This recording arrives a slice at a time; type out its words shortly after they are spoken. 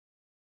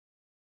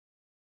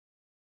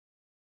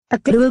A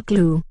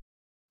clue.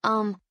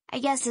 I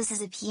guess this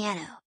is a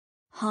piano.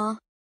 Huh?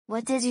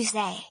 What did you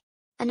say?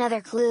 Another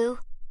clue?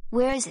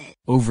 Where is it?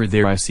 Over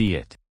there, I see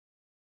it.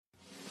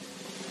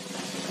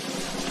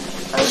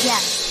 Oh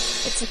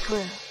yes, it's a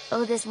clue.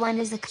 Oh, this one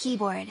is a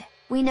keyboard.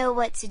 We know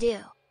what to do.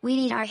 We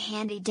need our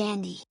handy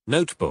dandy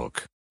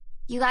notebook.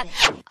 You got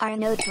it. Our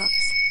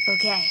notebooks.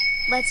 Okay,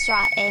 let's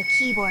draw a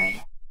keyboard.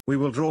 We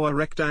will draw a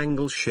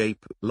rectangle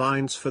shape,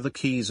 lines for the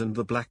keys and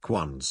the black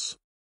ones.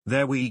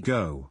 There we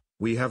go,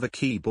 we have a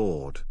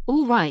keyboard.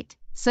 All right,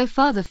 so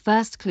far the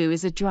first clue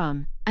is a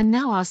drum, and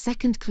now our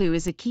second clue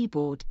is a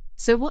keyboard.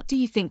 So what do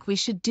you think we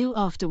should do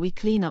after we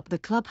clean up the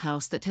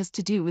clubhouse that has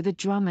to do with a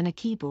drum and a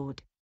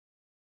keyboard?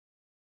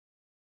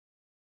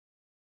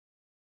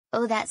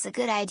 Oh, that's a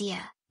good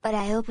idea, but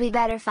I hope we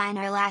better find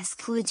our last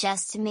clue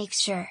just to make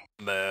sure.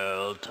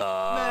 Mail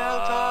time.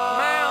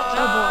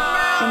 Oh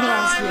boy, the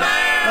mail's here.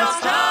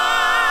 Let's go.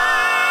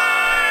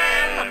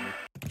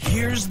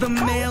 Here's the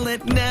mail,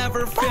 it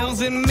never fails.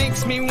 It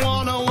makes me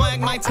wanna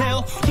wag my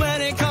tail.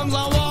 When it comes,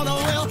 I wanna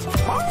wilt.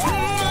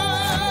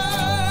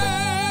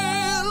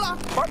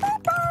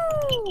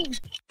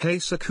 Hey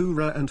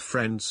Sakura and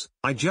friends,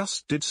 I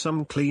just did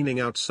some cleaning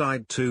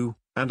outside too,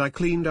 and I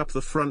cleaned up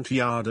the front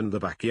yard and the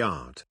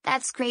backyard.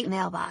 That's great,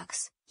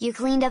 Mailbox. You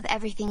cleaned up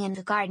everything in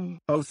the garden.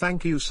 Oh,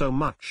 thank you so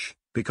much,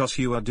 because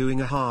you are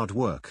doing a hard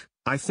work.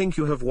 I think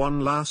you have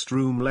one last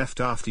room left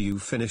after you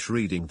finish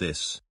reading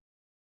this.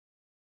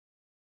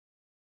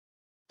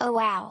 Oh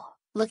wow,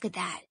 look at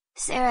that.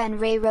 Sarah and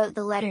Ray wrote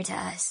the letter to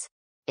us.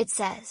 It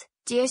says,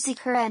 "Dear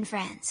Sakura and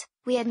friends,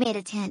 we had made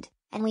a tent,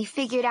 and we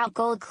figured out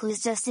gold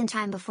clues just in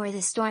time before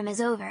the storm is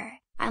over.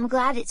 I'm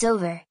glad it's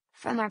over.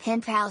 From our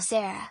pen pal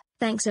Sarah."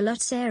 Thanks a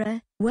lot,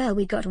 Sarah. Well,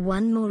 we got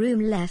one more room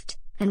left,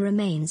 and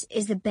remains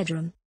is the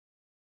bedroom.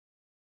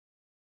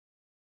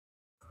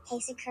 Hey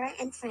Sakura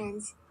and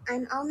friends,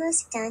 I'm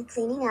almost done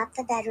cleaning up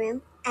the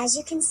bedroom. As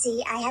you can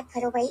see, I have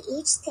put away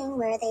each thing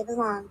where they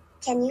belong.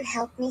 Can you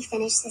help me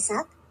finish this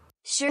up?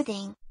 Sure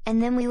thing,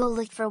 and then we will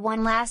look for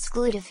one last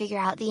clue to figure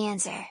out the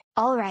answer.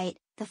 Alright,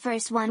 the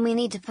first one we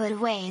need to put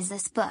away is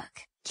this book.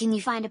 Can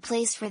you find a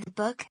place for the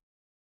book?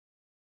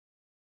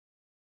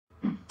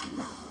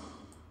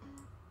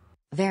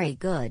 Very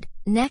good.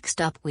 Next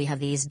up we have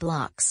these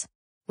blocks.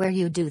 Where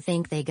you do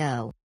think they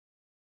go?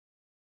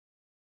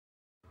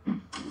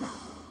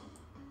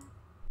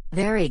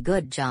 Very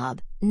good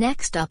job.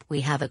 Next up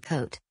we have a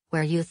coat.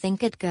 Where you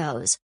think it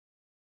goes?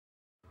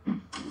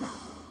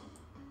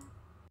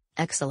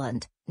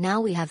 Excellent.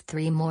 Now we have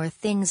 3 more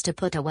things to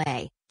put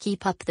away.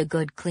 Keep up the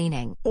good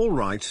cleaning.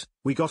 Alright,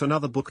 we got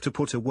another book to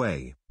put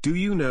away. Do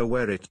you know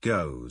where it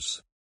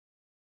goes?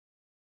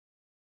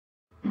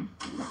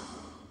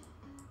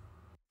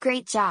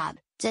 Great job.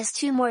 Just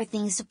 2 more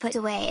things to put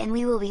away and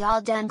we will be all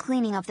done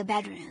cleaning up the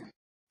bedroom.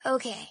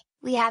 Okay,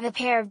 we have a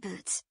pair of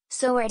boots,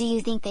 so where do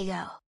you think they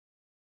go?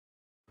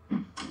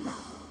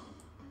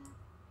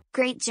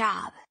 Great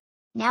job.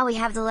 Now we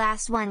have the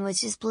last one,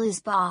 which is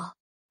Blue's ball.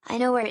 I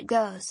know where it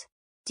goes.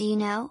 Do you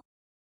know?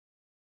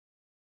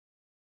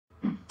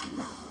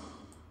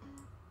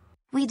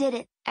 We did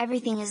it,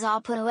 everything is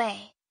all put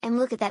away, and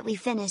look at that, we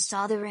finished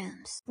all the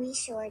rooms. We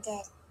sure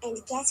did, and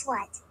guess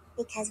what?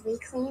 Because we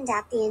cleaned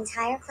up the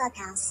entire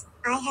clubhouse,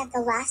 I have the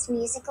last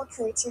musical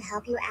clue to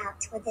help you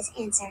out with this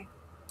answer.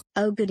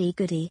 Oh goody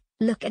goody,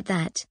 look at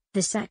that,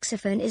 the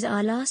saxophone is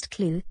our last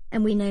clue,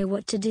 and we know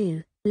what to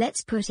do.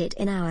 Let's put it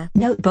in our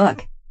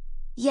notebook.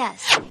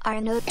 Yes,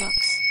 our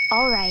notebooks.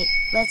 Alright,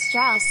 let's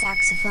draw a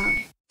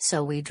saxophone.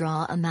 So we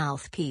draw a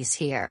mouthpiece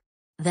here.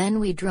 Then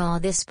we draw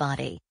this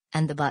body,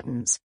 and the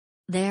buttons.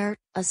 There,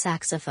 a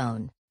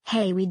saxophone.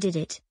 Hey, we did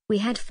it. We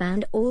had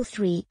found all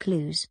 3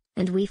 clues,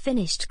 and we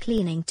finished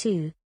cleaning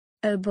too.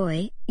 Oh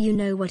boy, you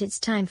know what it's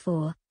time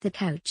for, the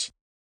couch.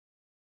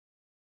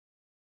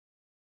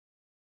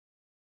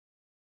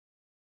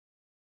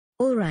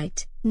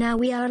 Alright, now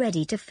we are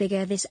ready to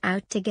figure this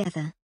out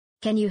together.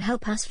 Can you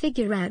help us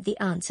figure out the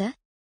answer?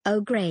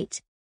 Oh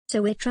great.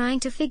 So we're trying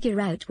to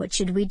figure out what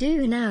should we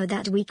do now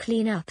that we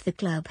clean up the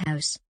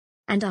clubhouse.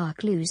 And our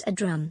clue's a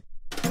drum.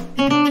 Our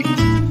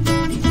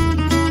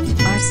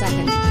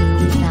second clue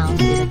we found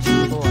is a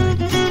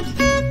keyboard.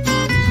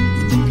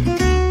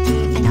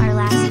 And our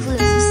last clue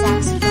is a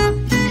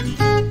saxophone.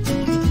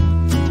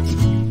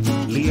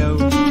 Leo,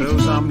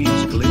 those are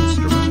musical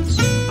instruments.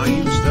 I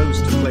use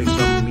those to play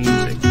some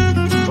music.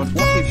 But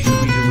what if should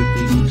we do with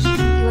these?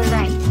 You were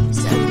right,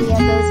 so we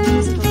have those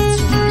musical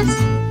instruments.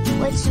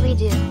 What should we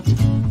do?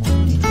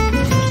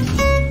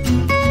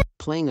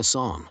 Playing a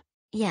song.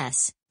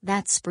 Yes,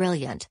 that's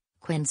brilliant,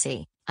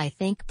 Quincy. I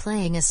think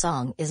playing a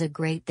song is a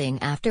great thing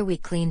after we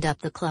cleaned up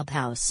the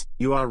clubhouse.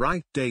 You are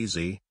right,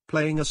 Daisy.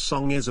 Playing a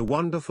song is a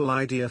wonderful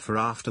idea for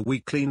after we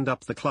cleaned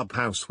up the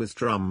clubhouse with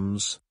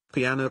drums,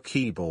 piano,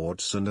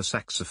 keyboards and a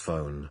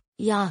saxophone.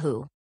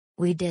 Yahoo!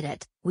 We did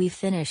it. We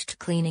finished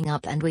cleaning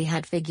up and we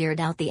had figured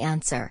out the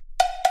answer.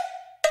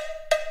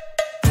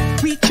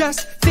 We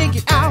just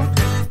figured out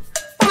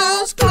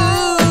Blue's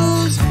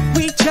Clues.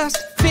 We just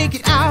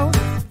figured out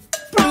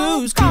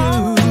Blue's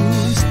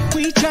Clues.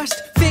 We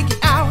just figured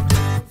out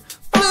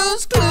Blue's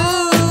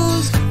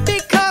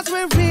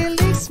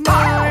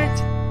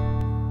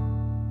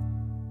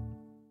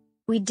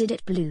We did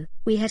it, Blue.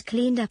 We had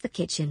cleaned up the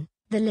kitchen,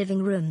 the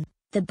living room,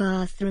 the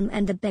bathroom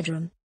and the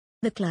bedroom.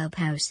 The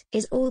clubhouse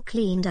is all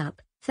cleaned up,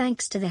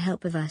 thanks to the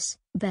help of us,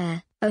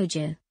 Bear,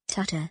 Ojo,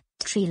 Tutter,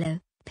 Trilo,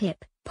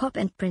 Pip, Pop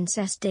and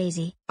Princess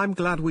Daisy. I'm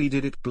glad we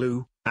did it,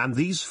 Blue, and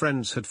these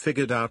friends had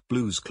figured out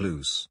Blue's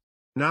clues.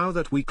 Now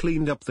that we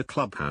cleaned up the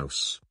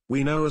clubhouse,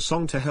 we know a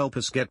song to help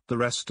us get the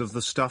rest of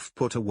the stuff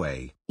put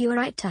away. You're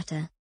right,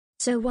 Tutter.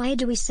 So why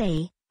do we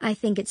say, I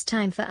think it's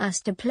time for us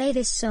to play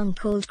this song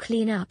called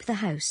Clean Up the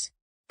House.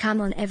 Come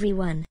on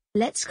everyone,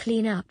 let's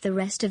clean up the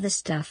rest of the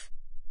stuff.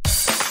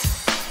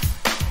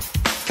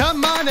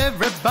 Come on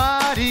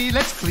everybody,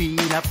 let's clean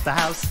up the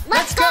house.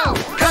 Let's go!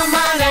 Come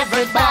on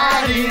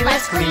everybody,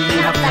 let's clean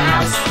up the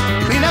house.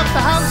 Clean up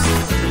the house.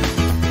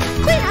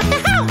 Clean up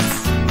the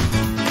house!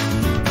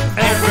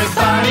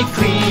 Everybody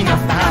clean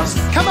up the house.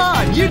 Come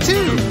on, you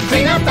too.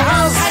 Clean up the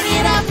house. Tidy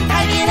it up,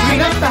 tidy it up.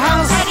 Clean up the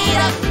house. Tidy it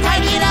up,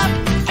 tidy it up.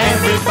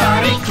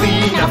 Everybody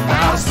clean up the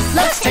house.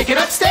 Let's take it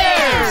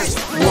upstairs.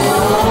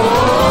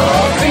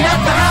 Whoa! Clean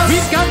up the house.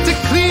 We've got to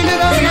clean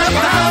it up. Clean up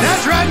the house.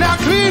 That's right, now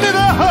clean it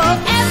up.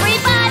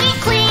 Everybody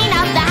clean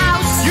up the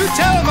house. You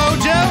tell them,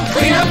 Mojo.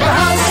 Clean up the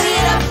house. Tidy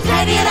it up,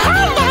 tidy it up.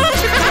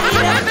 Tidy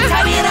it up,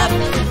 tidy it up.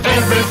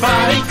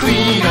 Everybody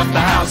clean up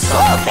the house.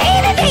 Oh,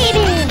 baby,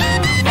 baby.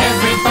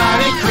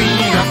 Everybody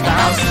clean up the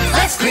house.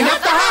 Let's clean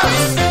up the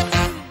house.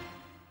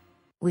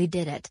 We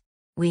did it.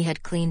 We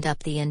had cleaned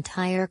up the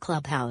entire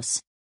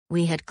clubhouse.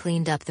 We had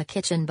cleaned up the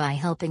kitchen by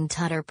helping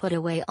Tutter put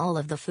away all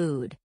of the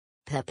food.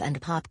 Pip and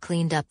Pop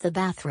cleaned up the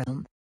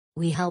bathroom.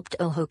 We helped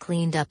Ojo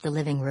cleaned up the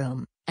living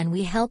room, and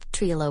we helped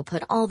Trilo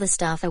put all the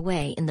stuff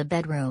away in the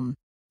bedroom.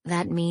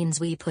 That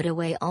means we put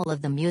away all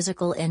of the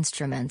musical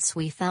instruments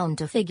we found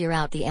to figure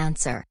out the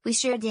answer. We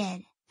sure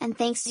did, and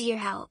thanks to your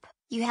help,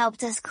 you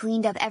helped us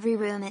clean up every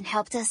room and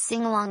helped us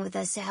sing along with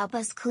us to help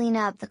us clean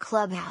up the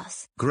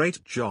clubhouse.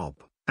 Great job,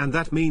 and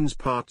that means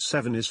part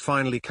 7 is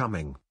finally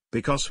coming,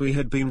 because we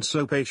had been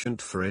so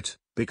patient for it,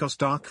 because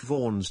Dark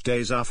Vaughn's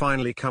days are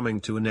finally coming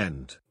to an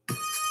end.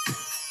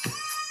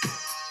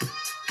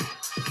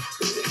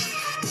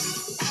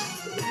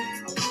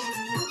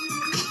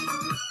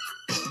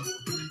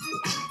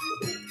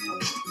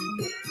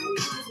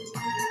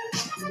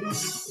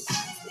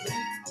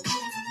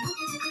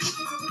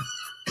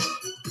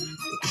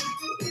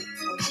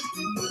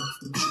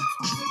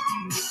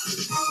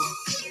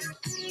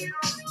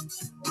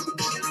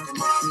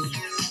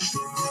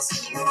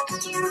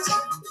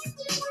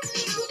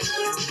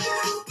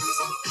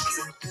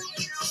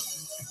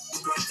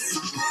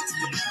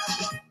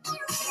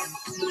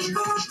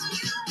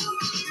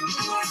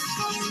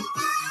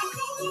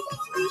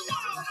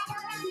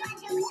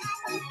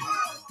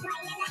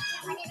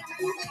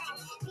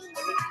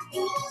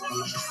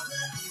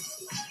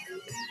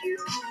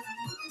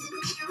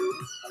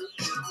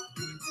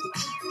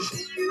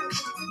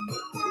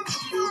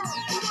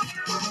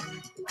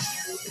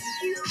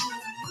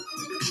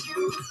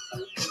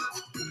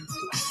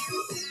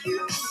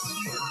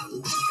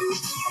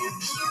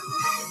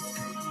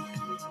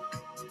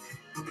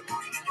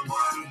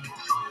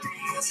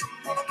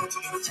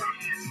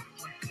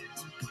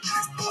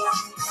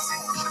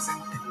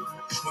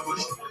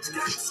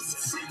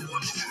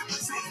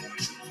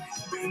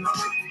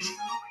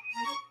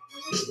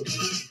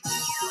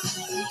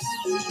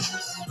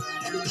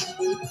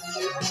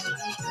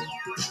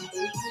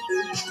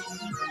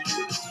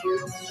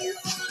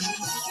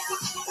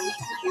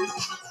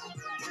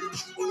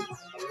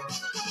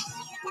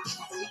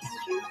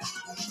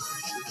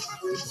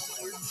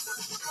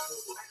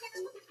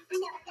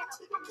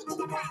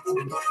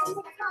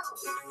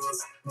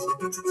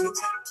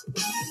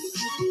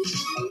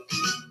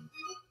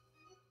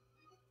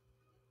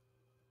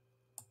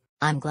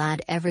 I'm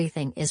glad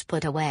everything is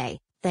put away.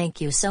 Thank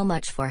you so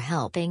much for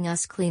helping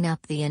us clean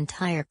up the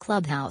entire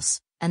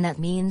clubhouse, and that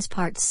means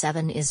part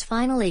 7 is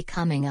finally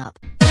coming up.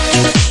 Bing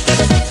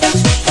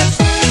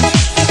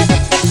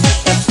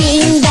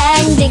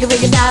bang, digga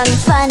dong,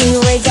 funny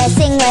words I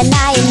sing when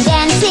I am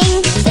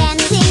dancing,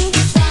 dancing.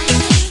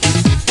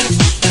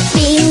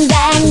 Bing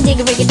bang,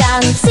 digga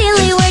dong,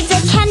 silly words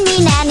that can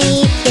mean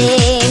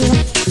anything.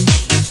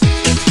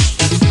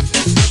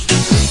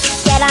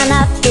 Get on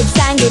up, it's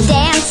time to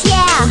dance, yeah.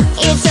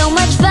 It's so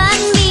much fun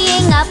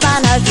being up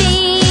on our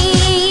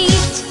feet.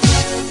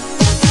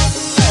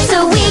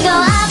 So we go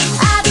up,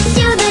 up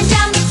to the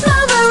jump,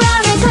 move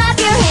around and clap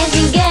your hands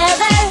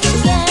together,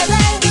 together.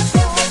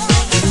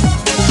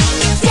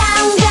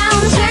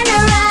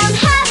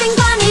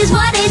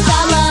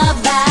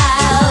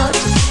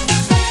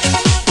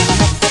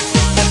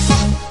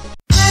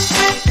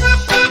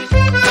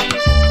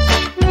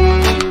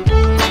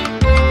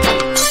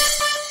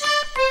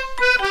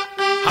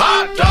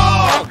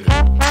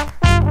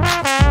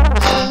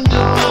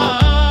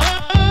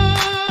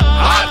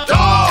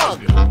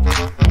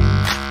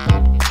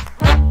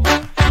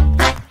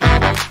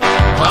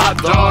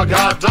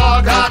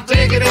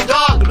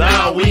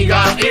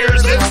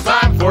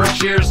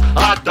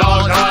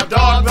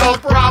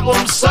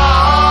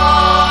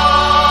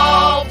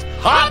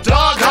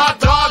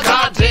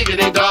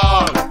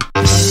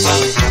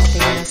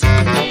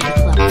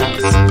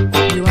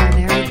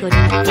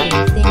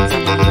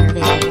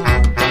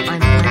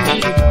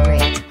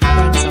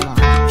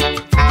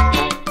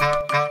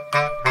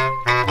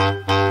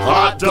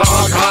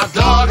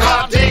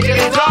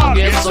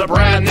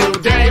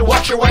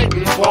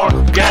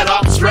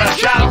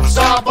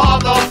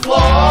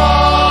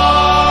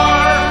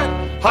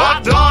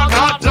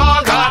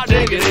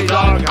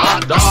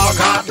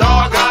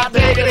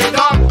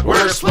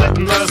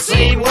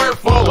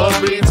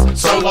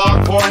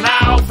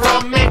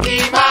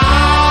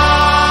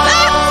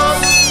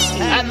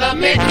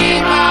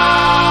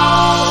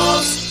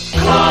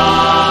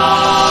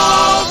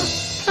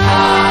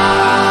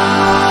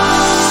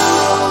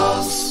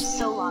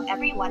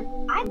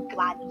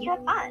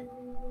 have fun.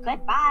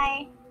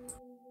 Goodbye.